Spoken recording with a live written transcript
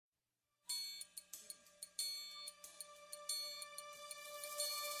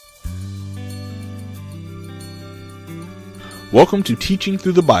Welcome to Teaching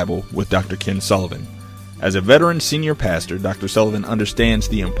Through the Bible with Dr. Ken Sullivan. As a veteran senior pastor, Dr. Sullivan understands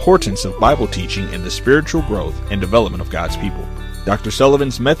the importance of Bible teaching in the spiritual growth and development of God's people. Dr.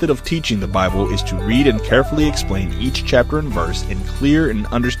 Sullivan's method of teaching the Bible is to read and carefully explain each chapter and verse in clear and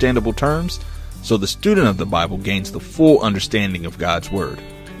understandable terms, so the student of the Bible gains the full understanding of God's Word.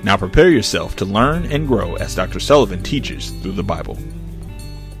 Now prepare yourself to learn and grow as Dr. Sullivan teaches through the Bible.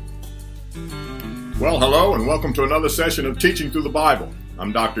 Well, hello, and welcome to another session of Teaching Through the Bible.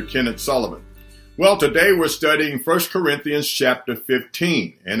 I'm Dr. Kenneth Sullivan. Well, today we're studying 1 Corinthians chapter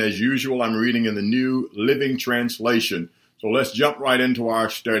 15, and as usual, I'm reading in the New Living Translation. So let's jump right into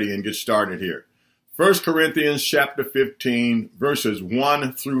our study and get started here. 1 Corinthians chapter 15, verses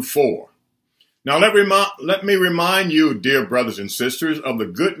 1 through 4. Now let me remind you, dear brothers and sisters, of the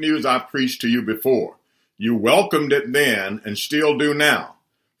good news I preached to you before. You welcomed it then and still do now.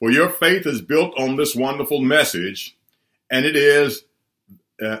 For your faith is built on this wonderful message, and it is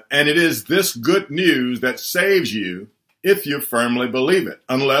this good news that saves you if you firmly believe it,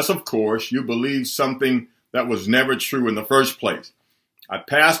 unless, of course, you believe something that was never true in the first place. I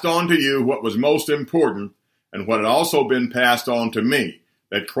passed on to you what was most important and what had also been passed on to me,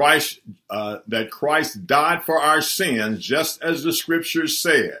 that Christ died for our sins, just as the Scriptures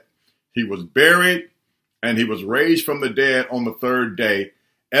said. He was buried, and he was raised from the dead on the third day,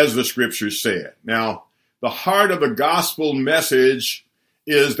 as the Scriptures said. Now, the heart of the gospel message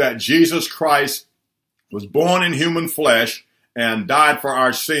is that Jesus Christ was born in human flesh and died for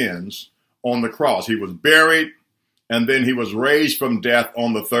our sins on the cross. He was buried, and then he was raised from death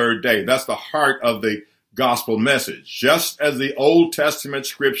on the third day. That's the heart of the gospel message, just as the Old Testament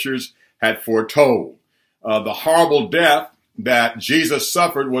Scriptures had foretold. The horrible death that Jesus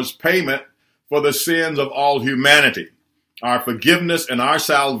suffered was payment for the sins of all humanity. Our forgiveness and our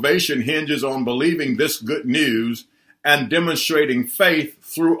salvation hinges on believing this good news and demonstrating faith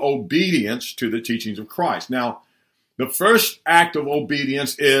through obedience to the teachings of Christ. Now, the first act of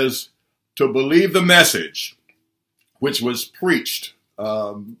obedience is to believe the message, which was preached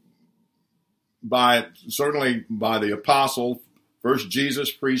certainly by the apostle. First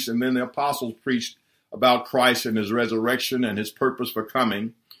Jesus preached, and then the apostles preached about Christ and his resurrection and his purpose for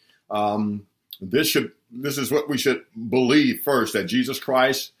coming. This is what we should believe first, that Jesus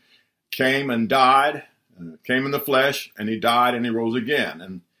Christ came and died, came in the flesh, and he died and he rose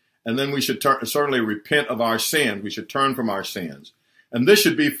again. And then we should certainly repent of our sins. We should turn from our sins. And this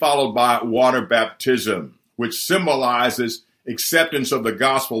should be followed by water baptism, which symbolizes acceptance of the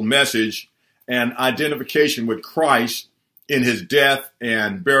gospel message and identification with Christ in his death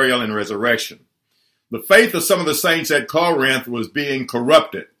and burial and resurrection. The faith of some of the saints at Corinth was being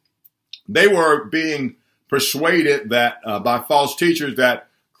corrupted. They were being persuaded that by false teachers that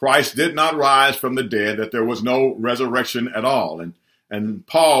Christ did not rise from the dead, that there was no resurrection at all. And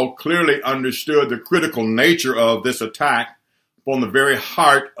Paul clearly understood the critical nature of this attack upon the very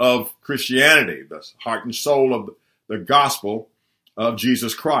heart of Christianity, the heart and soul of the gospel of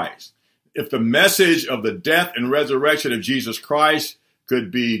Jesus Christ. If the message of the death and resurrection of Jesus Christ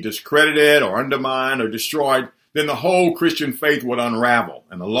could be discredited or undermined or destroyed, then the whole Christian faith would unravel,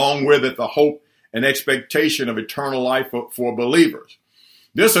 and along with it, the hope and expectation of eternal life for believers.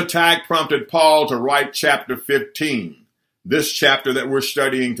 This attack prompted Paul to write chapter 15, this chapter that we're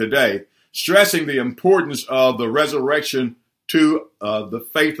studying today, stressing the importance of the resurrection to the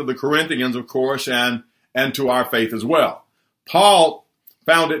faith of the Corinthians, of course, and to our faith as well. Paul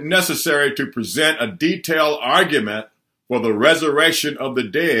found it necessary to present a detailed argument for the resurrection of the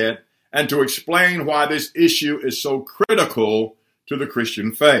dead and to explain why this issue is so critical to the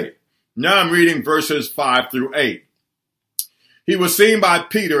Christian faith. Now I'm reading verses 5 through 8. He was seen by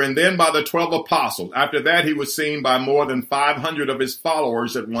Peter and then by the 12 apostles. After that, he was seen by more than 500 of his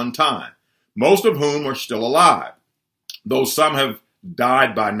followers at one time, most of whom are still alive, though some have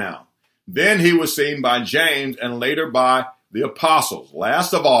died by now. Then he was seen by James and later by the apostles.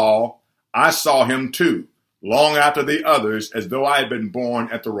 Last of all, I saw him too, long after the others, as though I had been born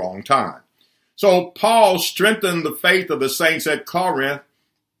at the wrong time. So Paul strengthened the faith of the saints at Corinth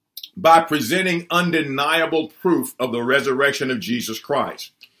by presenting undeniable proof of the resurrection of Jesus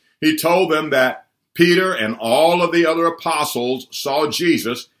Christ. He told them that Peter and all of the other apostles saw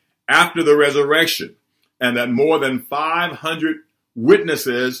Jesus after the resurrection, and that more than 500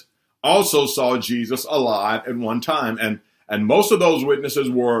 witnesses also saw Jesus alive at one time. And most of those witnesses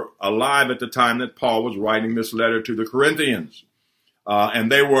were alive at the time that Paul was writing this letter to the Corinthians.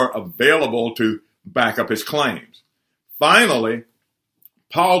 And they were available to back up his claims. Finally,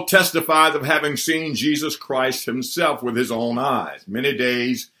 Paul testifies of having seen Jesus Christ himself with his own eyes, many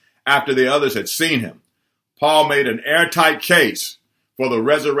days after the others had seen him. Paul made an airtight case for the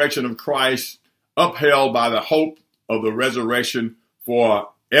resurrection of Christ, upheld by the hope of the resurrection for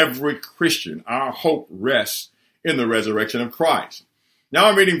every Christian. Our hope rests in the resurrection of Christ. Now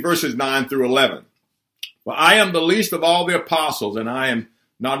I'm reading verses 9 through 11. For I am the least of all the apostles, and I am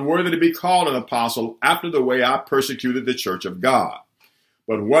not worthy to be called an apostle after the way I persecuted the church of God.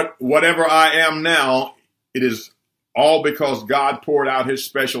 But whatever I am now, it is all because God poured out his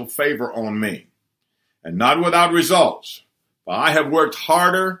special favor on me, and not without results. For I have worked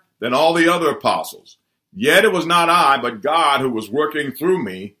harder than all the other apostles. Yet it was not I, but God who was working through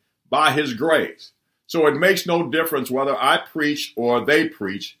me by his grace. So it makes no difference whether I preach or they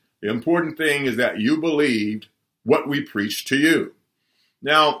preach. The important thing is that you believed what we preached to you.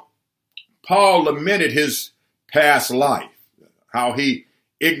 Now, Paul lamented his past life, how he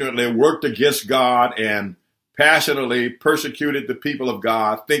ignorantly worked against God and passionately persecuted the people of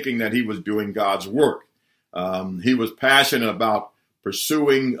God, thinking that he was doing God's work. He was passionate about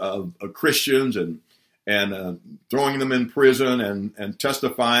pursuing Christians and throwing them in prison and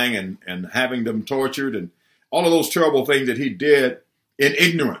testifying and having them tortured and all of those terrible things that he did in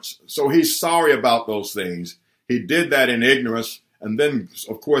ignorance. So he's sorry about those things. He did that in ignorance. And then,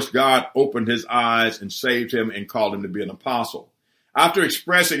 of course, God opened his eyes and saved him and called him to be an apostle. After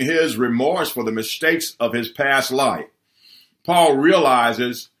expressing his remorse for the mistakes of his past life, Paul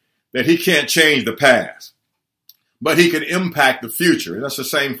realizes that he can't change the past, but he can impact the future. And that's the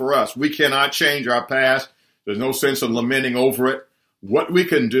same for us. We cannot change our past. There's no sense in lamenting over it. What we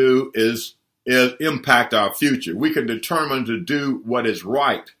can do is impact our future. We can determine to do what is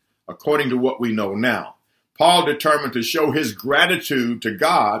right according to what we know now. Paul determined to show his gratitude to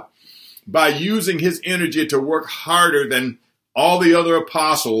God by using his energy to work harder than all the other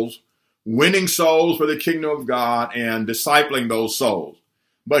apostles, winning souls for the kingdom of God and discipling those souls.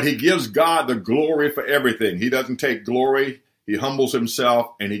 But he gives God the glory for everything. He doesn't take glory. He humbles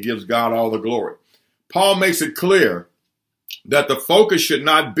himself and he gives God all the glory. Paul makes it clear that the focus should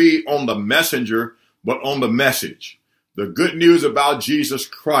not be on the messenger, but on the message. The good news about Jesus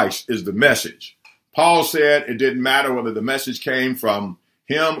Christ is the message. Paul said it didn't matter whether the message came from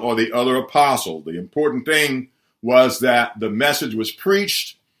him or the other apostle. The important thing was that the message was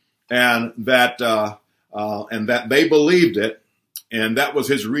preached and that they believed it. And that was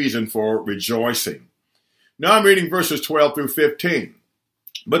his reason for rejoicing. Now I'm reading verses 12 through 15.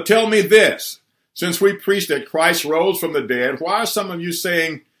 But tell me this, since we preach that Christ rose from the dead, why are some of you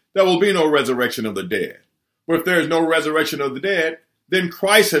saying there will be no resurrection of the dead? For if there is no resurrection of the dead, then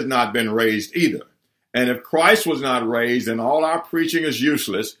Christ has not been raised either. And if Christ was not raised, then all our preaching is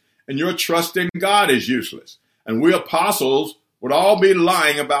useless, and your trust in God is useless. And we apostles would all be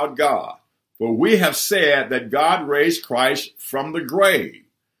lying about God. For we have said that God raised Christ from the grave.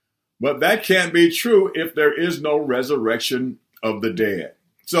 But that can't be true if there is no resurrection of the dead.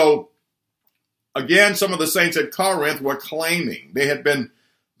 So, again, some of the saints at Corinth were claiming they had been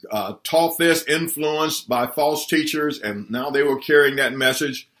taught this, influenced by false teachers, and now they were carrying that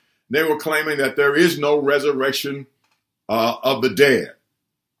message. They were claiming that there is no resurrection of the dead.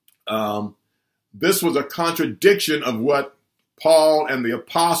 This was a contradiction of what Paul and the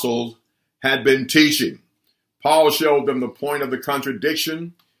apostles had been teaching. Paul showed them the point of the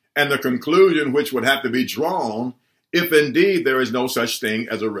contradiction and the conclusion which would have to be drawn if indeed there is no such thing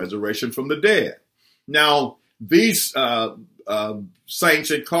as a resurrection from the dead. Now, these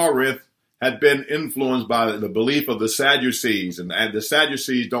saints in Corinth had been influenced by the belief of the Sadducees, and the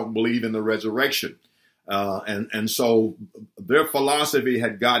Sadducees don't believe in the resurrection. And so their philosophy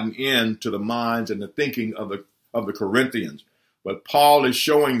had gotten into the minds and the thinking of the Corinthians. But Paul is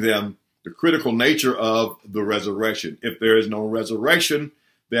showing them the critical nature of the resurrection. If there is no resurrection,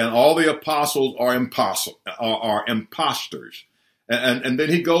 then all the apostles are imposters. And then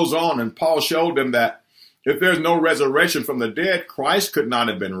he goes on, and Paul showed them that if there's no resurrection from the dead, Christ could not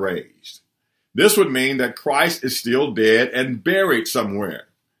have been raised. This would mean that Christ is still dead and buried somewhere.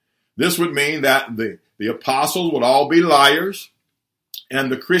 This would mean that the apostles would all be liars,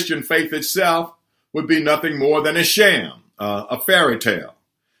 and the Christian faith itself would be nothing more than a sham, a fairy tale.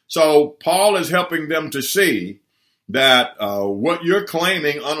 So Paul is helping them to see that what you're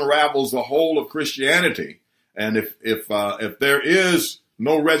claiming unravels the whole of Christianity. And if there is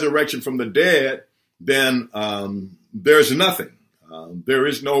no resurrection from the dead, then there's nothing. There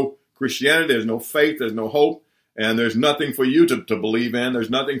is no Christianity, there's no faith, there's no hope, and there's nothing for you to believe in. There's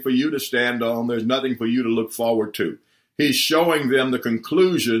nothing for you to stand on. There's nothing for you to look forward to. He's showing them the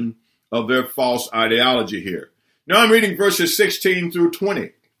conclusion of their false ideology here. Now I'm reading verses 16 through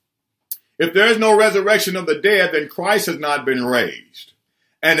 20. If there is no resurrection of the dead, then Christ has not been raised.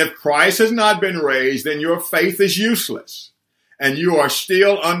 And if Christ has not been raised, then your faith is useless, and you are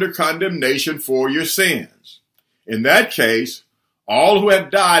still under condemnation for your sins. In that case, all who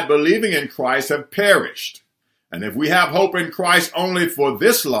have died believing in Christ have perished. And if we have hope in Christ only for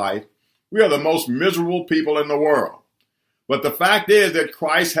this life, we are the most miserable people in the world. But the fact is that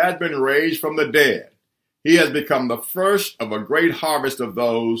Christ has been raised from the dead. He has become the first of a great harvest of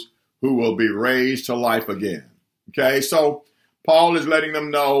those who will be raised to life again. Okay, so Paul is letting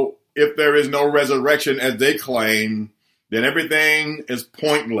them know if there is no resurrection as they claim, then everything is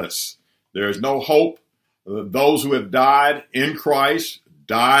pointless. There is no hope. Those who have died in Christ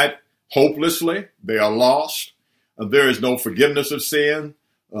died hopelessly. They are lost. There is no forgiveness of sin.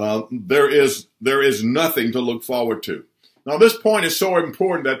 There is nothing to look forward to. Now, this point is so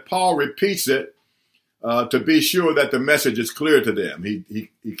important that Paul repeats it to be sure that the message is clear to them. He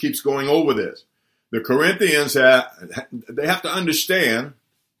keeps going over this. The Corinthians they have to understand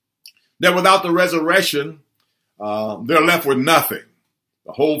that without the resurrection, they're left with nothing.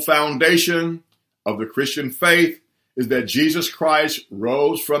 The whole foundation of the Christian faith is that Jesus Christ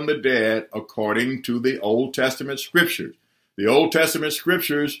rose from the dead according to the Old Testament scriptures. The Old Testament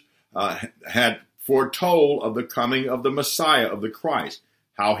scriptures had foretold of the coming of the Messiah, of the Christ,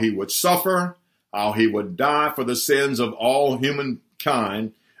 how he would suffer, how he would die for the sins of all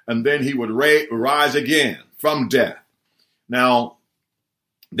humankind, and then he would rise again from death. Now,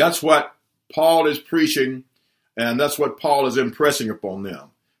 that's what Paul is preaching, and that's what Paul is impressing upon them.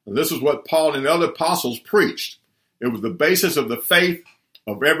 And this is what Paul and the other apostles preached. It was the basis of the faith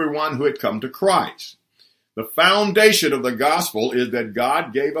of everyone who had come to Christ. The foundation of the gospel is that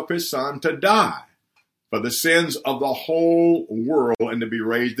God gave up his son to die for the sins of the whole world and to be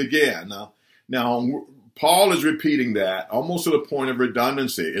raised again. Now, Paul is repeating that almost to the point of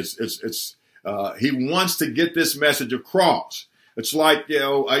redundancy. He wants to get this message across. It's like,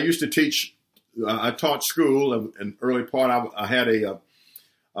 I used to teach, I taught school in an early part. I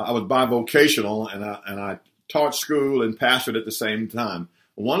was bivocational and I taught school and pastored at the same time.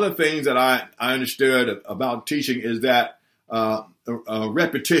 One of the things that I understood about teaching is that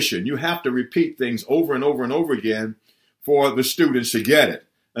repetition. You have to repeat things over and over and over again for the students to get it.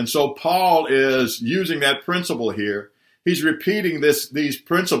 And so Paul is using that principle here. He's repeating these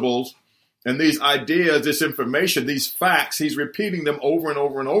principles and these ideas, this information, these facts. He's repeating them over and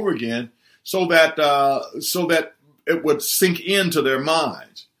over and over again so that it would sink into their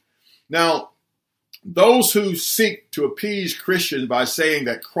minds. Now, those who seek to appease Christians by saying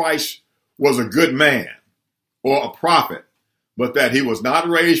that Christ was a good man or a prophet, but that he was not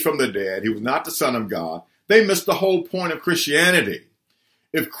raised from the dead, he was not the Son of God, they miss the whole point of Christianity.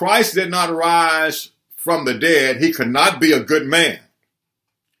 If Christ did not rise from the dead, he could not be a good man.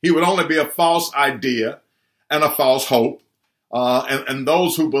 He would only be a false idea and a false hope. And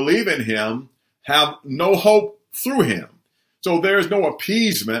those who believe in him have no hope through him. So there is no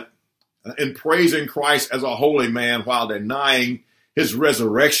appeasement in praising Christ as a holy man while denying his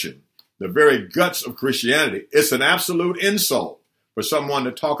resurrection, the very guts of Christianity. It's an absolute insult for someone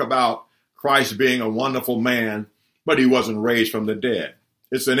to talk about Christ being a wonderful man, but he wasn't raised from the dead.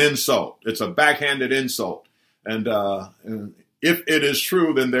 It's an insult. It's a backhanded insult. And if it is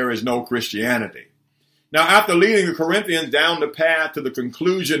true, then there is no Christianity. Now, after leading the Corinthians down the path to the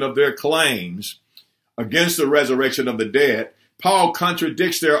conclusion of their claims against the resurrection of the dead, Paul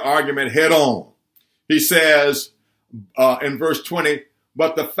contradicts their argument head on. He says in verse 20,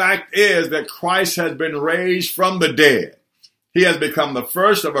 but the fact is that Christ has been raised from the dead. He has become the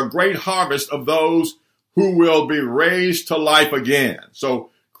first of a great harvest of those who will be raised to life again.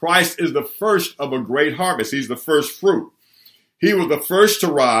 So Christ is the first of a great harvest. He's the first fruit. He was the first to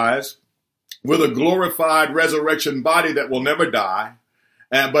rise with a glorified resurrection body that will never die.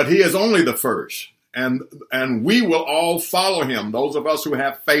 But he is only the first. And we will all follow him, those of us who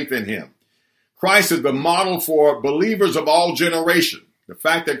have faith in him. Christ is the model for believers of all generations. The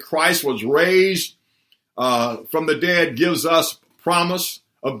fact that Christ was raised from the dead gives us promise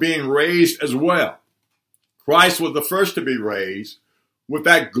of being raised as well. Christ was the first to be raised with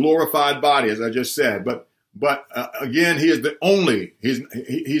that glorified body, as I just said. But again, he is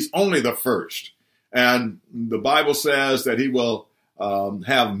he's only the first. And the Bible says that he will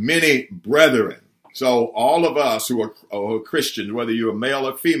have many brethren. So all of us who are Christians, whether you're male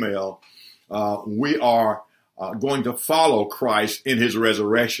or female, we are going to follow Christ in his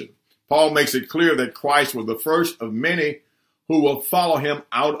resurrection. Paul makes it clear that Christ was the first of many who will follow him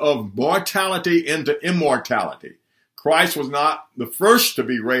out of mortality into immortality. Christ was not the first to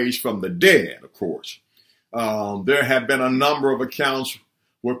be raised from the dead, of course. There have been a number of accounts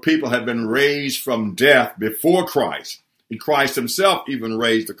where people have been raised from death before Christ. And Christ himself even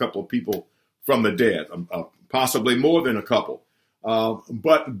raised a couple of people from the dead, possibly more than a couple.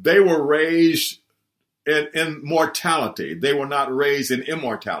 But they were raised in mortality. They were not raised in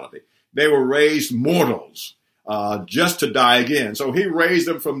immortality. They were raised mortals, just to die again. So he raised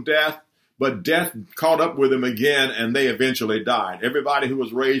them from death, but death caught up with them again, and they eventually died. Everybody who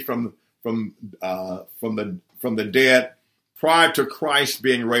was raised from the dead prior to Christ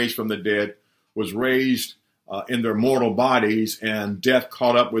being raised from the dead was raised in their mortal bodies, and death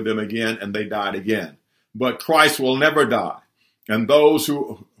caught up with them again, and they died again. But Christ will never die. And those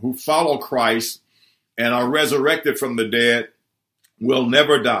who follow Christ and are resurrected from the dead will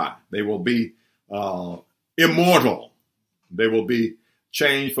never die. They will be immortal. They will be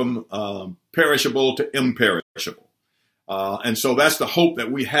changed from perishable to imperishable. And so that's the hope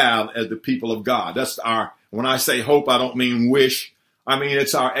that we have as the people of God. When I say hope, I don't mean wish. I mean,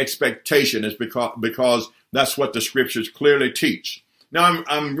 it's our expectation. It's because that's what the scriptures clearly teach. Now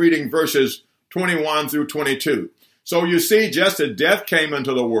I'm reading verses 21 through 22. So you see, just as death came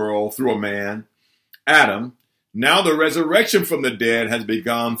into the world through a man, Adam, now the resurrection from the dead has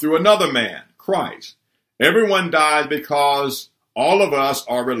begun through another man, Christ. Everyone dies because all of us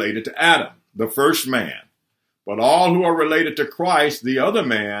are related to Adam, the first man. But all who are related to Christ, the other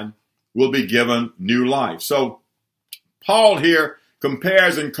man, will be given new life. So Paul here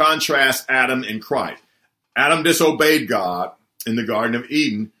compares and contrasts Adam and Christ. Adam disobeyed God in the Garden of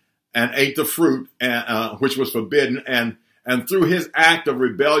Eden and ate the fruit which was forbidden. And through his act of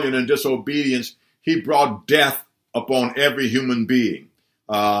rebellion and disobedience, he brought death upon every human being.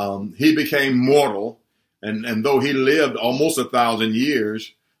 He became mortal. And though he lived almost 1,000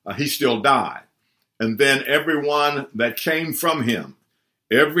 years, he still died. And then everyone that came from him,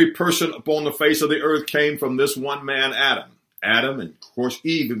 every person upon the face of the earth came from this one man, Adam. Adam, and of course,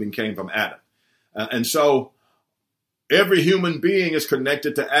 Eve even came from Adam. And so every human being is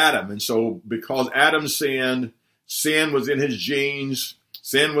connected to Adam. And so because Adam sinned, sin was in his genes,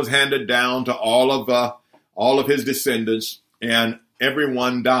 sin was handed down to all of his descendants, and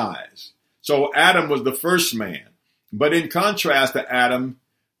everyone dies. So Adam was the first man. But in contrast to Adam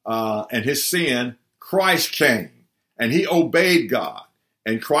and his sin, Christ came and he obeyed God.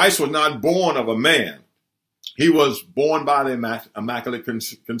 And Christ was not born of a man. He was born by the Immaculate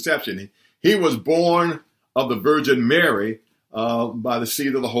Conception. He was born of the Virgin Mary by the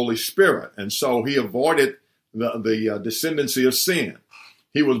seed of the Holy Spirit. And so he avoided the descendancy of sin.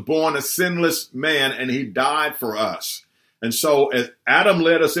 He was born a sinless man, and he died for us. And so as Adam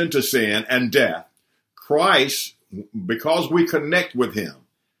led us into sin and death, Christ, because we connect with him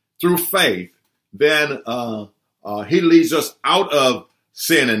through faith, then he leads us out of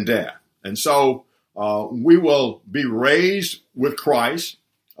sin and death. And so we will be raised with Christ.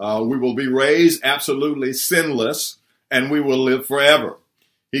 We will be raised absolutely sinless, and we will live forever.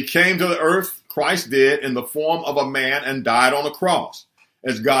 He came to the earth, Christ did, in the form of a man and died on a cross,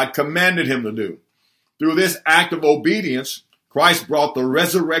 as God commanded him to do. Through this act of obedience, Christ brought the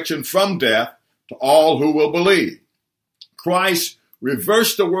resurrection from death to all who will believe. Christ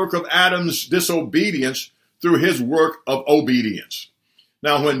reversed the work of Adam's disobedience through his work of obedience.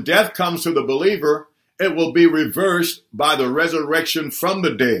 Now, when death comes to the believer, it will be reversed by the resurrection from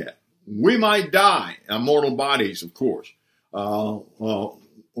the dead. We might die, our mortal bodies, of course.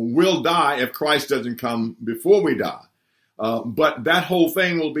 We'll die if Christ doesn't come before we die. But that whole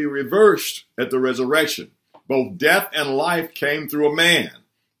thing will be reversed at the resurrection. Both death and life came through a man.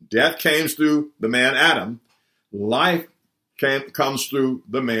 Death came through the man Adam. Life comes through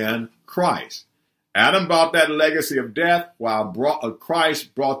the man Christ. Adam brought that legacy of death, while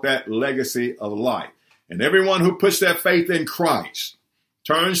Christ brought that legacy of life. And everyone who puts their faith in Christ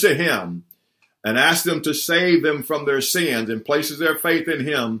turns to him and asks him to save them from their sins and places their faith in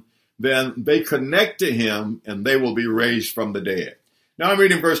him, then they connect to him and they will be raised from the dead. Now I'm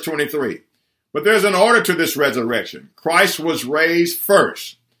reading verse 23. But there's an order to this resurrection. Christ was raised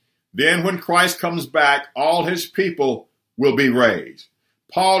first. Then when Christ comes back, all his people will be raised.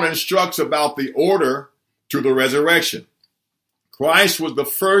 Paul instructs about the order to the resurrection. Christ was the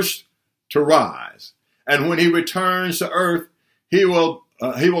first to rise. And when he returns to earth, he will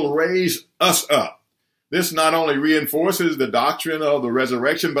raise us up. This not only reinforces the doctrine of the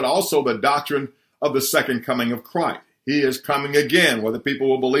resurrection, but also the doctrine of the second coming of Christ. He is coming again. Whether people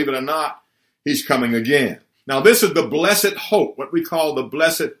will believe it or not, he's coming again. Now, this is the blessed hope, what we call the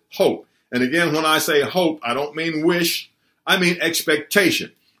blessed hope. And again, when I say hope, I don't mean wish. I mean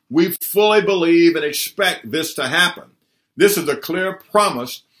expectation. We fully believe and expect this to happen. This is a clear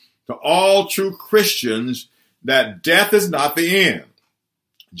promise to all true Christians that death is not the end.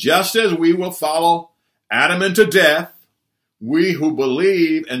 Just as we will follow Adam into death, we who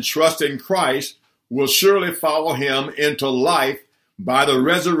believe and trust in Christ will surely follow him into life by the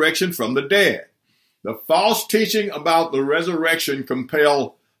resurrection from the dead. The false teaching about the resurrection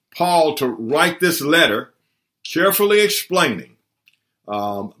compelled Paul to write this letter, carefully explaining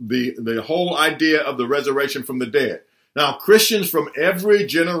the whole idea of the resurrection from the dead. Now, Christians from every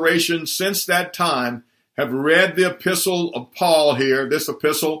generation since that time have read the epistle of Paul here, this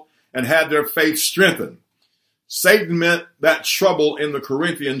epistle, and had their faith strengthened. Satan meant that trouble in the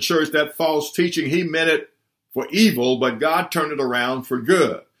Corinthian church, that false teaching, he meant it for evil, but God turned it around for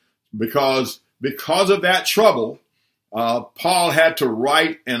good. Because of that trouble, Paul had to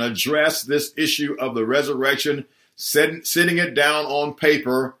write and address this issue of the resurrection, sitting it down on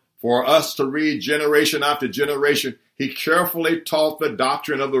paper for us to read generation after generation. He carefully taught the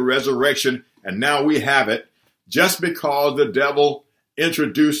doctrine of the resurrection, and now we have it, just because the devil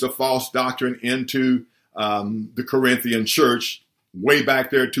introduced a false doctrine into the Corinthian church way back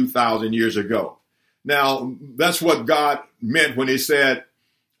there 2,000 years ago. Now, that's what God meant when he said,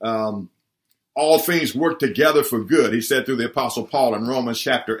 all things work together for good. He said through the Apostle Paul in Romans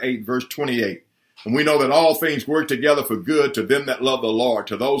chapter 8, verse 28. And we know that all things work together for good to them that love the Lord,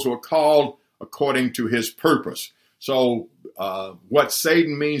 to those who are called according to his purpose. So what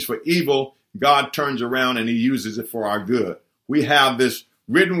Satan means for evil, God turns around and he uses it for our good. We have this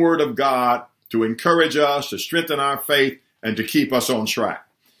written word of God to encourage us, to strengthen our faith, and to keep us on track.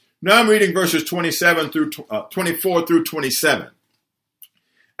 Now I'm reading verses 24 through 27.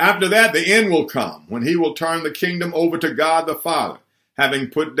 After that, the end will come, when he will turn the kingdom over to God the Father, having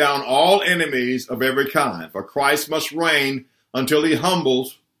put down all enemies of every kind. For Christ must reign until he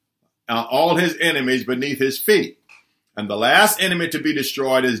humbles all his enemies beneath his feet. And the last enemy to be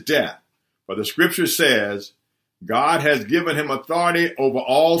destroyed is death. For the scripture says, God has given him authority over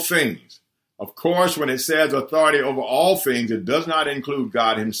all things. Of course, when it says authority over all things, it does not include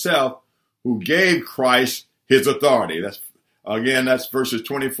God himself, who gave Christ his authority. That's verses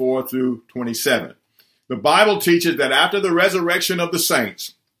 24 through 27. The Bible teaches that after the resurrection of the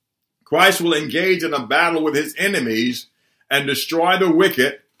saints, Christ will engage in a battle with his enemies and destroy the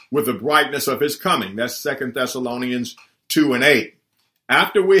wicked with the brightness of his coming. That's 2 Thessalonians 2 and 8.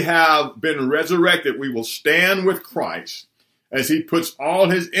 After we have been resurrected, we will stand with Christ as he puts all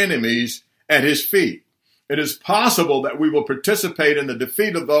his enemies at his feet. It is possible that we will participate in the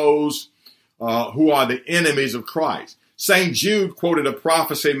defeat of those who are the enemies of Christ. St. Jude quoted a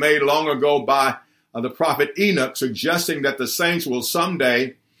prophecy made long ago by the prophet Enoch, suggesting that the saints will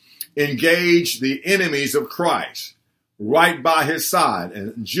someday engage the enemies of Christ right by his side.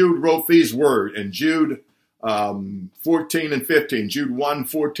 And Jude wrote these words in Jude 14 and 15, Jude 1,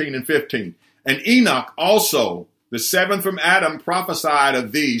 14 and 15. And Enoch also, the seventh from Adam, prophesied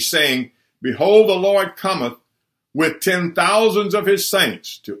of these, saying, Behold, the Lord cometh with 10,000s of his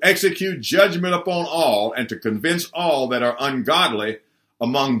saints to execute judgment upon all and to convince all that are ungodly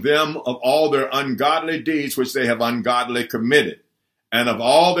among them of all their ungodly deeds which they have ungodly committed, and of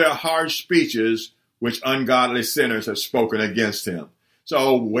all their harsh speeches which ungodly sinners have spoken against him.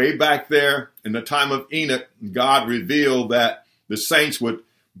 So way back there in the time of Enoch, God revealed that the saints would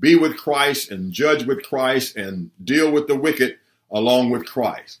be with Christ and judge with Christ and deal with the wicked along with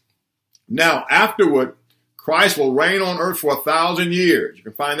Christ. Now, afterward, Christ will reign on earth for 1,000 years. You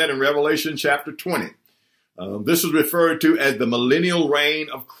can find that in Revelation chapter 20. This is referred to as the millennial reign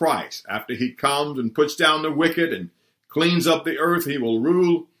of Christ. After he comes and puts down the wicked and cleans up the earth, he will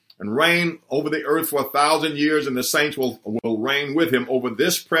rule and reign over the earth for 1,000 years, and the saints will reign with him over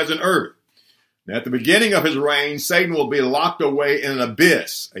this present earth. Now, at the beginning of his reign, Satan will be locked away in an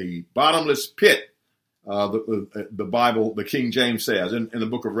abyss, a bottomless pit, the Bible, the King James says, in the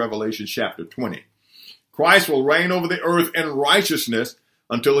book of Revelation chapter 20. Christ will reign over the earth in righteousness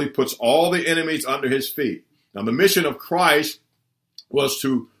until he puts all the enemies under his feet. Now, the mission of Christ was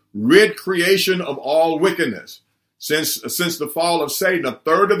to rid creation of all wickedness. Since the fall of Satan, a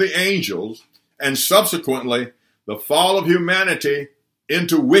third of the angels, and subsequently the fall of humanity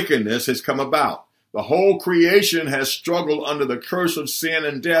into wickedness has come about. The whole creation has struggled under the curse of sin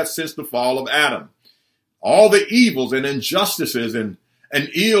and death since the fall of Adam. All the evils and injustices and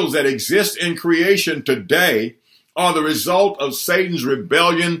ills that exist in creation today are the result of Satan's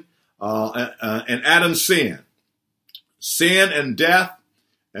rebellion and Adam's sin. Sin and death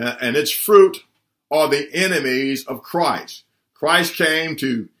and its fruit are the enemies of Christ. Christ came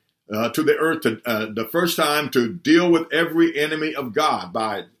to the earth the first time to deal with every enemy of God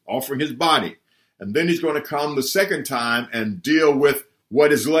by offering his body. And then he's going to come the second time and deal with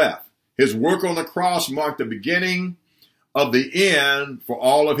what is left. His work on the cross marked the beginning of the end for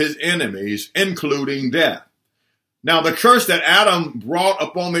all of his enemies, including death. Now, the curse that Adam brought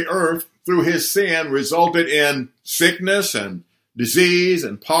upon the earth through his sin resulted in sickness and disease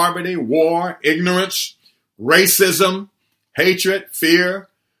and poverty, war, ignorance, racism, hatred, fear,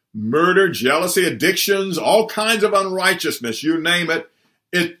 murder, jealousy, addictions, all kinds of unrighteousness, you name it.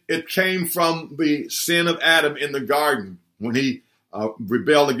 It came from the sin of Adam in the garden when he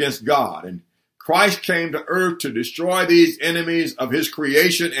rebelled against God. And Christ came to earth to destroy these enemies of his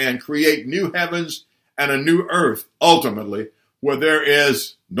creation and create new heavens and a new earth, ultimately, where there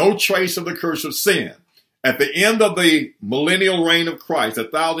is no trace of the curse of sin. At the end of the millennial reign of Christ, the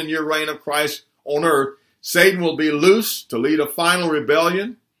 1,000-year reign of Christ on earth, Satan will be loose to lead a final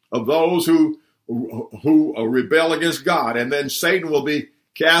rebellion of those who rebel against God. And then Satan will be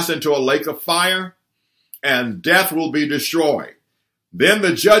cast into a lake of fire and death will be destroyed. Then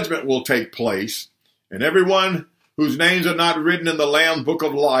the judgment will take place, and everyone whose names are not written in the Lamb's book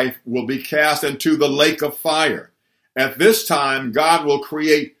of life will be cast into the lake of fire. At this time, God will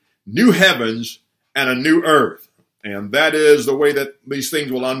create new heavens and a new earth. And that is the way that these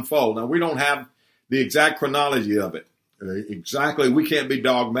things will unfold. Now, we don't have the exact chronology of it. Exactly, we can't be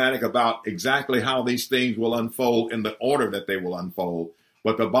dogmatic about exactly how these things will unfold in the order that they will unfold,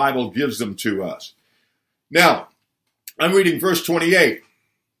 but the Bible gives them to us. Now, I'm reading verse 28.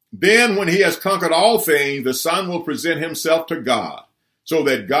 Then when he has conquered all things, the Son will present himself to God, so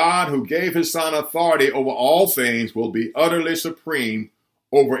that God, who gave his Son authority over all things, will be utterly supreme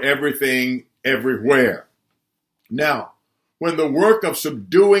over everything, everywhere. Now, when the work of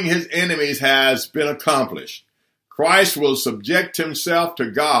subduing his enemies has been accomplished, Christ will subject himself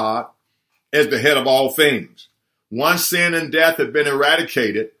to God as the head of all things. Once sin and death have been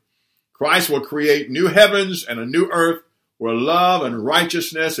eradicated, Christ will create new heavens and a new earth where love and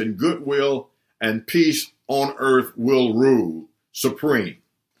righteousness and goodwill and peace on earth will rule supreme.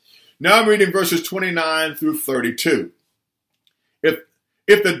 Now I'm reading verses 29 through 32.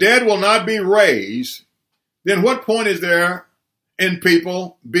 If the dead will not be raised, then what point is there in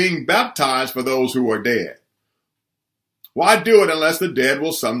people being baptized for those who are dead? Why do it unless the dead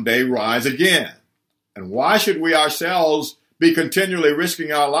will someday rise again? And why should we ourselves be continually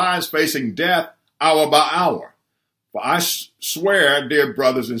risking our lives facing death hour by hour? For I swear, dear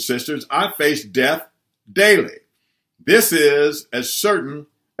brothers and sisters, I face death daily. This is as certain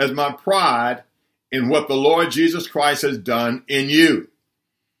as my pride in what the Lord Jesus Christ has done in you.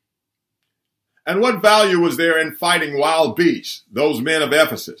 And what value was there in fighting wild beasts, those men of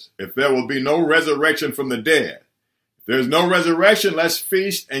Ephesus, if there will be no resurrection from the dead? If there's no resurrection, let's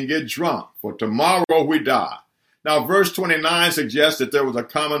feast and get drunk, for tomorrow we die. Now, verse 29 suggests that there was a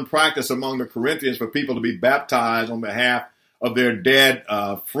common practice among the Corinthians for people to be baptized on behalf of their dead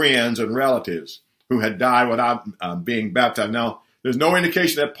friends and relatives who had died without being baptized. Now, there's no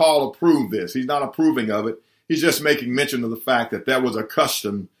indication that Paul approved this. He's not approving of it. He's just making mention of the fact that that was a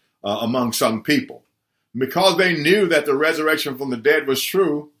custom among some people. Because they knew that the resurrection from the dead was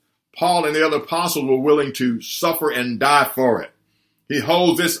true, Paul and the other apostles were willing to suffer and die for it. He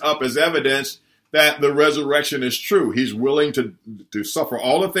holds this up as evidence that the resurrection is true. He's willing to suffer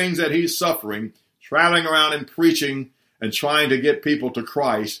all the things that he's suffering, traveling around and preaching and trying to get people to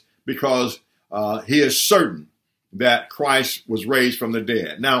Christ because he is certain that Christ was raised from the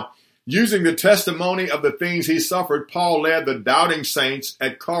dead. Now, using the testimony of the things he suffered, Paul led the doubting saints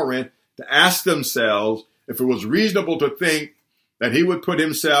at Corinth to ask themselves if it was reasonable to think that he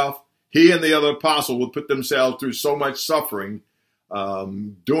and the other apostle would put themselves through so much suffering,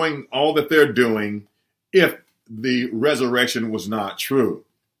 doing all that they're doing, if the resurrection was not true.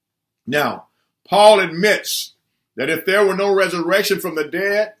 Now, Paul admits that if there were no resurrection from the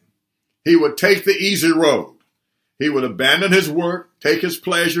dead, he would take the easy road. He would abandon his work, take his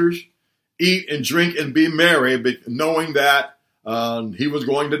pleasures, eat and drink and be merry, knowing that he was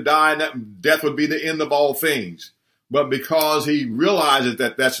going to die and that death would be the end of all things. But because he realizes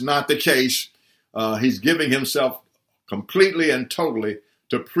that that's not the case, he's giving himself completely and totally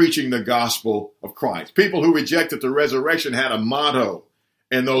to preaching the gospel of Christ. People who rejected the resurrection had a motto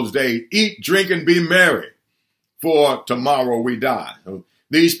in those days: eat, drink, and be merry, for tomorrow we die. So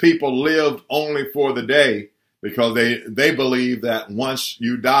these people lived only for the day because they believe that once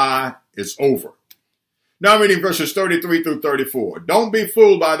you die, it's over. Now I'm reading verses 33 through 34. Don't be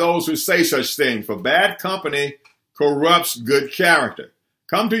fooled by those who say such things, for bad company corrupts good character.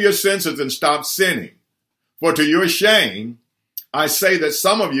 Come to your senses and stop sinning. For to your shame, I say that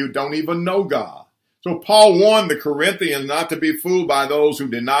some of you don't even know God. So Paul warned the Corinthians not to be fooled by those who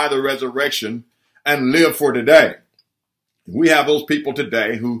deny the resurrection and live for today. We have those people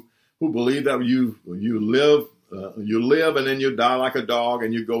today who believe that you live and then you die like a dog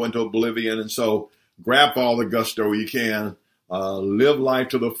and you go into oblivion. And so grab all the gusto you can, live life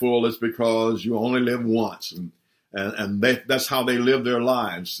to the fullest, because you only live once. And that's how they live their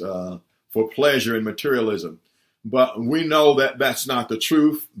lives, for pleasure and materialism. But we know that that's not the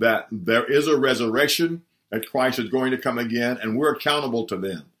truth, that there is a resurrection, that Christ is going to come again, and we're accountable to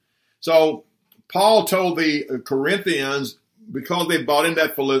them. So Paul told the Corinthians, because they bought in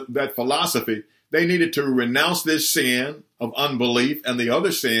that philosophy, they needed to renounce this sin of unbelief and the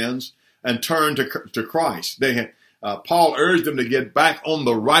other sins and turn to Christ. Paul urged them to get back on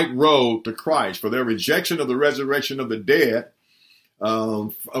the right road to Christ, for their rejection of the resurrection of the dead.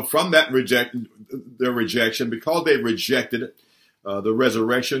 From their rejection, because they rejected it, the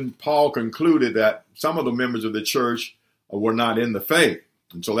resurrection, Paul concluded that some of the members of the church were not in the faith.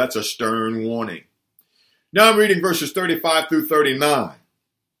 And so that's a stern warning. Now I'm reading verses 35 through 39.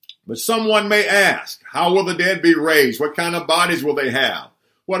 But someone may ask, how will the dead be raised? What kind of bodies will they have?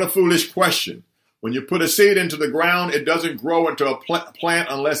 What a foolish question. When you put a seed into the ground, it doesn't grow into a plant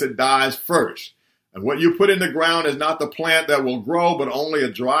unless it dies first. And what you put in the ground is not the plant that will grow, but only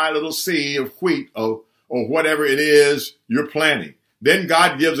a dry little seed of wheat or whatever it is you're planting. Then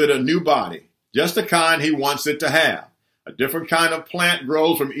God gives it a new body, just the kind he wants it to have. A different kind of plant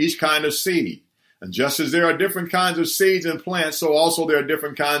grows from each kind of seed. And just as there are different kinds of seeds and plants, so also there are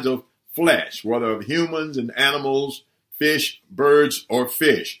different kinds of flesh, whether of humans and animals, fish, birds, or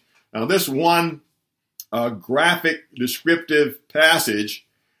fish. Now, this one graphic descriptive passage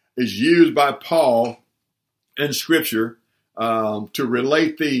is used by Paul in Scripture to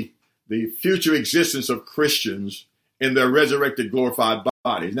relate the future existence of Christians in their resurrected, glorified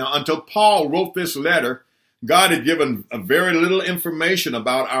bodies. Now, until Paul wrote this letter, God had given a very little information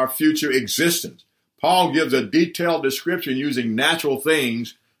about our future existence. Paul gives a detailed description using natural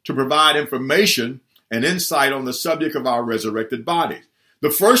things to provide information and insight on the subject of our resurrected bodies. The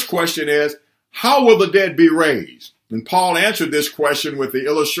first question is, how will the dead be raised? And Paul answered this question with the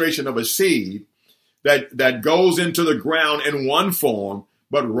illustration of a seed that goes into the ground in one form,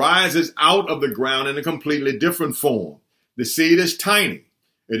 but rises out of the ground in a completely different form. The seed is tiny.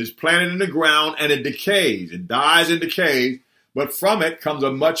 It is planted in the ground and it decays. It dies and decays, but from it comes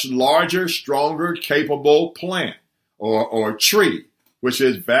a much larger, stronger, capable plant or tree, which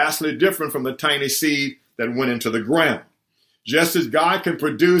is vastly different from the tiny seed that went into the ground. Just as God can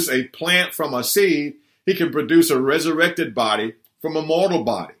produce a plant from a seed, he can produce a resurrected body from a mortal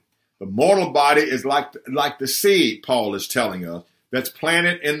body. The mortal body is like the seed, Paul is telling us, that's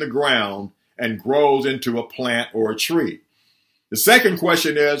planted in the ground and grows into a plant or a tree. The second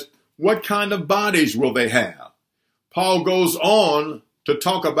question is, what kind of bodies will they have? Paul goes on to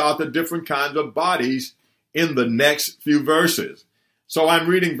talk about the different kinds of bodies in the next few verses. So I'm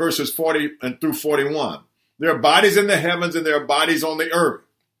reading verses 40 through 41. There are bodies in the heavens and there are bodies on the earth.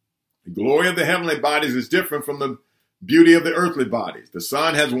 The glory of the heavenly bodies is different from the beauty of the earthly bodies. The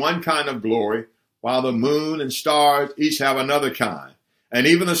sun has one kind of glory, while the moon and stars each have another kind. And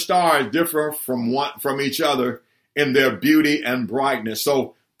even the stars differ from each other in their beauty and brightness.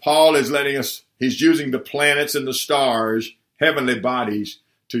 So Paul is he's using the planets and the stars, heavenly bodies,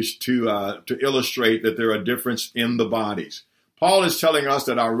 to illustrate that there are differences in the bodies. Paul is telling us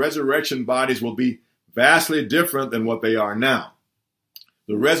that our resurrection bodies will be vastly different than what they are now.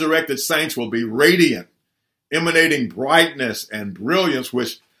 The resurrected saints will be radiant, emanating brightness and brilliance,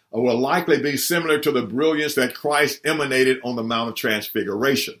 which will likely be similar to the brilliance that Christ emanated on the Mount of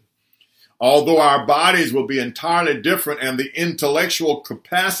Transfiguration. Although our bodies will be entirely different and the intellectual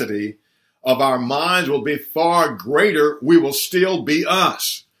capacity of our minds will be far greater, we will still be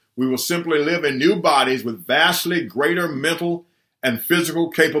us. We will simply live in new bodies with vastly greater mental and physical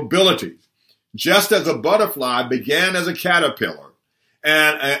capabilities. Just as a butterfly began as a caterpillar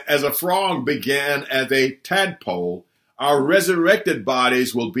and as a frog began as a tadpole, our resurrected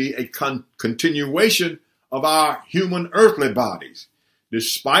bodies will be a continuation of our human earthly bodies.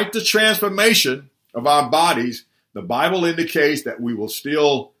 Despite the transformation of our bodies, the Bible indicates that we will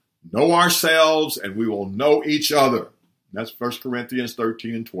still know ourselves and we will know each other. That's 1 Corinthians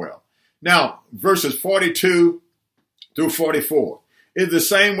 13 and 12. Now, verses 42 through 44. It is the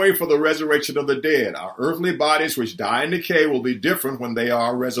same way for the resurrection of the dead. Our earthly bodies which die and decay will be different when they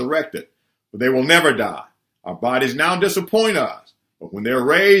are resurrected, but they will never die. Our bodies now disappoint us, but when they're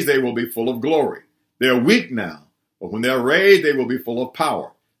raised, they will be full of glory. They're weak now, but when they're raised, they will be full of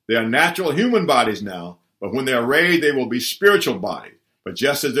power. They are natural human bodies now, but when they're raised, they will be spiritual bodies. But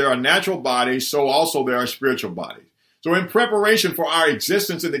just as there are natural bodies, so also there are spiritual bodies. So in preparation for our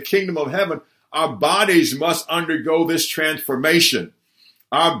existence in the kingdom of heaven, our bodies must undergo this transformation.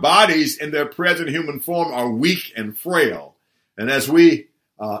 Our bodies in their present human form are weak and frail. And as we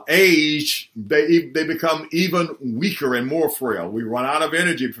age, they become even weaker and more frail. We run out of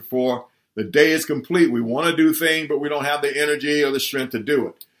energy before the day is complete. We want to do things, but we don't have the energy or the strength to do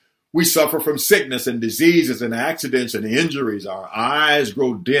it. We suffer from sickness and diseases and accidents and injuries. Our eyes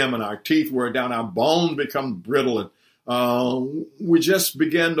grow dim and our teeth wear down. Our bones become brittle and we just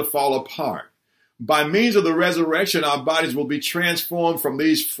begin to fall apart. By means of the resurrection, our bodies will be transformed from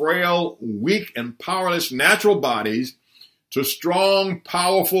these frail, weak, and powerless natural bodies to strong,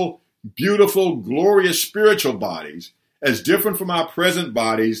 powerful, beautiful, glorious spiritual bodies, as different from our present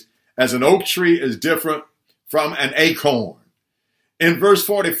bodies as an oak tree is different from an acorn. In verse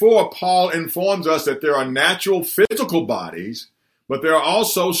 44, Paul informs us that there are natural physical bodies, but there are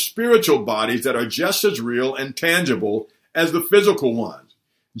also spiritual bodies that are just as real and tangible as the physical ones.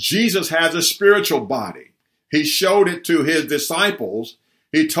 Jesus has a spiritual body. He showed it to his disciples.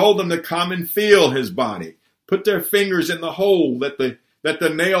 He told them to come and feel his body, put their fingers in the hole that the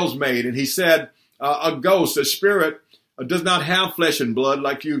nails made. And he said, a ghost, a spirit, does not have flesh and blood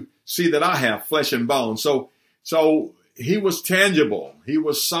like you see that I have, flesh and bone. So he was tangible. He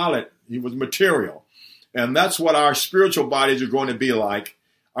was solid. He was material. And that's what our spiritual bodies are going to be like.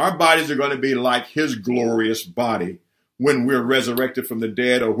 Our bodies are going to be like his glorious body when we're resurrected from the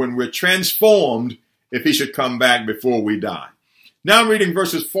dead, or when we're transformed if he should come back before we die. Now I'm reading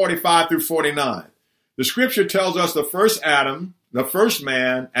verses 45 through 49. The scripture tells us the first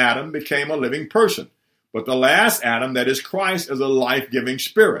man, Adam, became a living person. But the last Adam, that is Christ, is a life-giving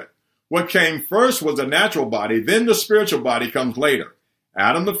spirit. What came first was the natural body, then the spiritual body comes later.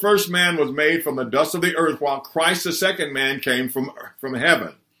 Adam, the first man, was made from the dust of the earth, while Christ, the second man, came from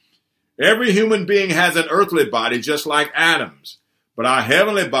heaven. Every human being has an earthly body just like Adam's, but our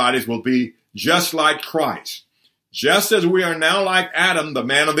heavenly bodies will be just like Christ. Just as we are now like Adam, the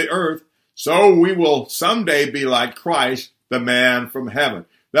man of the earth, so we will someday be like Christ, the man from heaven.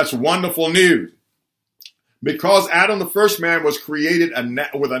 That's wonderful news. Because Adam, the first man, was created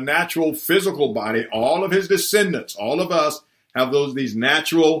with a natural physical body, all of his descendants, all of us, have these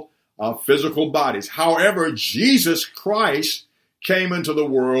natural physical bodies. However, Jesus Christ came into the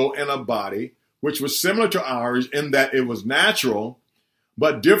world in a body which was similar to ours in that it was natural,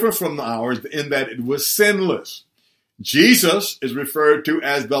 but different from ours in that it was sinless. Jesus is referred to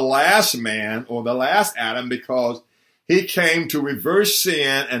as the last man, or the last Adam, because he came to reverse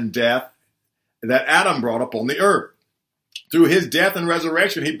sin and death that Adam brought upon the earth. Through his death and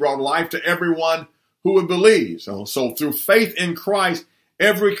resurrection, he brought life to everyone who would believe. So through faith in Christ,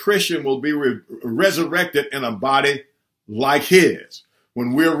 every Christian will be resurrected in a body like his.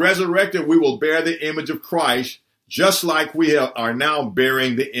 When we're resurrected, we will bear the image of Christ, just like we are now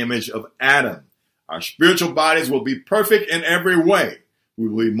bearing the image of Adam. Our spiritual bodies will be perfect in every way. We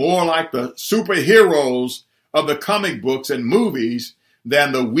will be more like the superheroes of the comic books and movies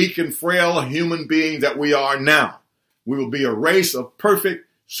than the weak and frail human beings that we are now. We will be a race of perfect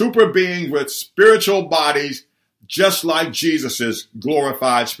super beings with spiritual bodies, just like Jesus's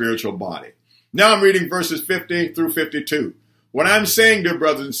glorified spiritual body. Now I'm reading verses 50 through 52. What I'm saying, dear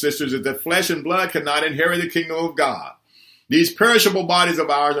brothers and sisters, is that flesh and blood cannot inherit the kingdom of God. These perishable bodies of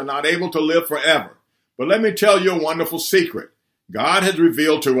ours are not able to live forever. But let me tell you a wonderful secret. God has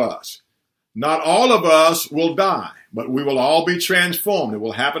revealed to us. Not all of us will die, but we will all be transformed. It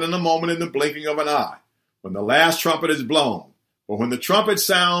will happen in a moment, in the blinking of an eye, when the last trumpet is blown. For when the trumpet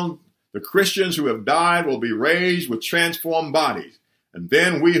sounds, the Christians who have died will be raised with transformed bodies. And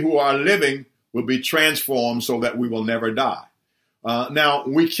then we who are living will be transformed so that we will never die. Now,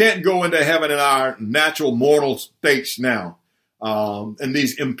 we can't go into heaven in our natural mortal states now, in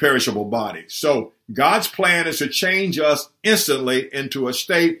these imperishable bodies. So God's plan is to change us instantly into a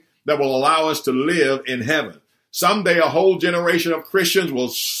state that will allow us to live in heaven. Someday a whole generation of Christians will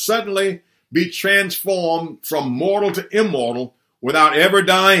suddenly be transformed from mortal to immortal without ever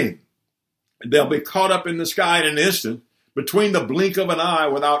dying. They'll be caught up in the sky in an instant, between the blink of an eye,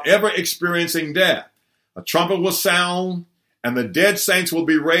 without ever experiencing death. A trumpet will sound, and the dead saints will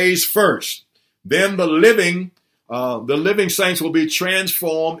be raised first. Then the living saints will be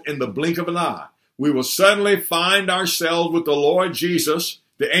transformed in the blink of an eye. We will suddenly find ourselves with the Lord Jesus,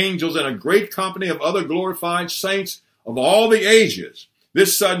 the angels, and a great company of other glorified saints of all the ages.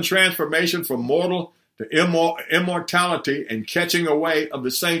 This sudden transformation from mortal to immortality and catching away of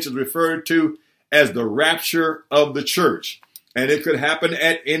the saints is referred to as the rapture of the church. And it could happen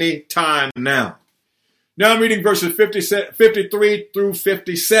at any time now. Now I'm reading verses 53 through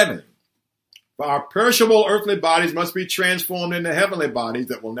 57. For our perishable earthly bodies must be transformed into heavenly bodies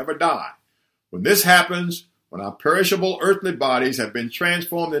that will never die. When this happens, when our perishable earthly bodies have been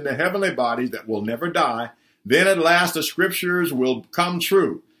transformed into heavenly bodies that will never die, Then at last the scriptures will come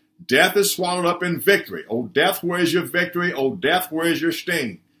true. Death is swallowed up in victory. O death, where is your victory? O death, where is your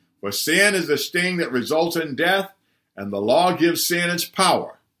sting? For sin is the sting that results in death, and the law gives sin its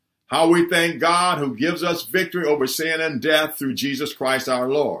power. How we thank God who gives us victory over sin and death through Jesus Christ our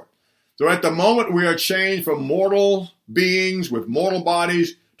Lord. So at the moment we are changed from mortal beings with mortal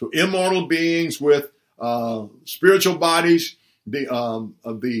bodies to immortal beings with spiritual bodies.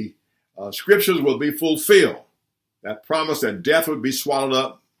 The scriptures will be fulfilled. That promise that death would be swallowed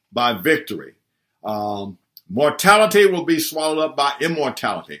up by victory. Mortality will be swallowed up by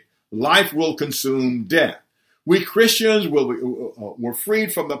immortality. Life will consume death. We Christians were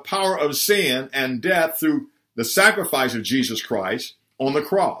freed from the power of sin and death through the sacrifice of Jesus Christ on the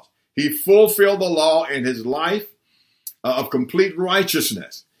cross. He fulfilled the law in his life of complete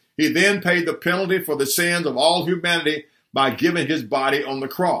righteousness. He then paid the penalty for the sins of all humanity by giving his body on the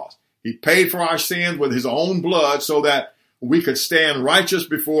cross. He paid for our sins with his own blood so that we could stand righteous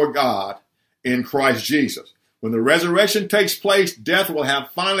before God in Christ Jesus. When the resurrection takes place, death will have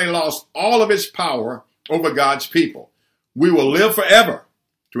finally lost all of its power over God's people. We will live forever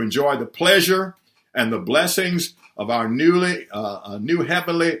to enjoy the pleasure and the blessings of our new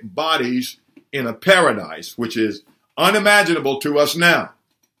heavenly bodies in a paradise, which is unimaginable to us now.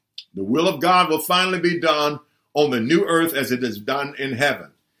 The will of God will finally be done on the new earth as it is done in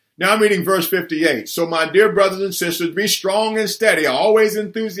heaven. Now I'm reading verse 58. So my dear brothers and sisters, be strong and steady, always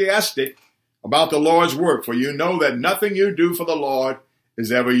enthusiastic about the Lord's work, for you know that nothing you do for the Lord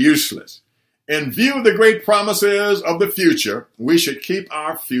is ever useless. In view of the great promises of the future, we should keep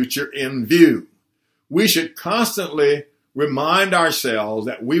our future in view. We should constantly remind ourselves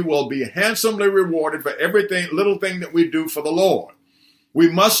that we will be handsomely rewarded for everything, little thing that we do for the Lord. We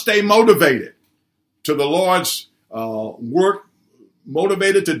must stay motivated to the Lord's work,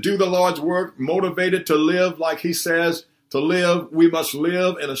 motivated to do the Lord's work, motivated to live like he says to live. We must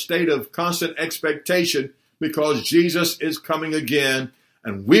live in a state of constant expectation because Jesus is coming again,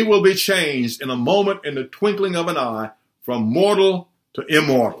 and we will be changed in a moment, in the twinkling of an eye, from mortal to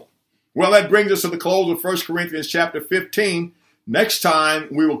immortal. Well, that brings us to the close of 1 Corinthians chapter 15. Next time,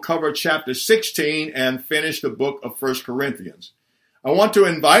 we will cover chapter 16 and finish the book of 1 Corinthians. I want to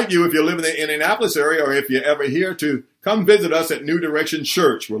invite you, if you live in the Indianapolis area or if you're ever here, to come visit us at New Direction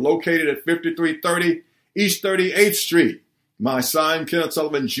Church. We're located at 5330 East 38th Street. My son, Kenneth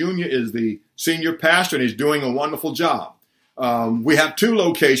Sullivan Jr., is the senior pastor, and he's doing a wonderful job. We have two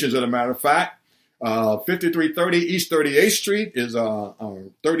locations, as a matter of fact. 5330 East 38th Street is our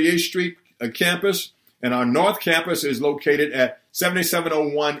 38th Street campus, and our North Campus is located at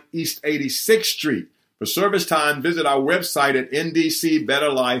 7701 East 86th Street. For service time, visit our website at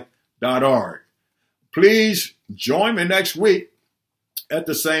ndcbetterlife.org. Please join me next week at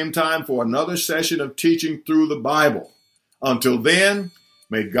the same time for another session of teaching through the Bible. Until then,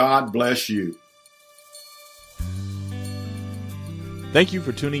 may God bless you. Thank you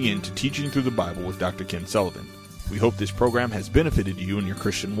for tuning in to Teaching Through the Bible with Dr. Ken Sullivan. We hope this program has benefited you in your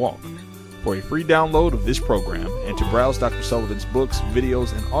Christian walk. For a free download of this program and to browse Dr. Sullivan's books,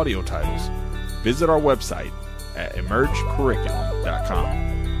 videos, and audio titles, visit our website at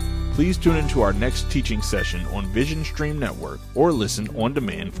emergecurriculum.com. Please tune into our next teaching session on Vision Stream Network or listen on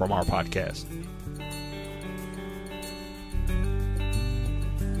demand from our podcast.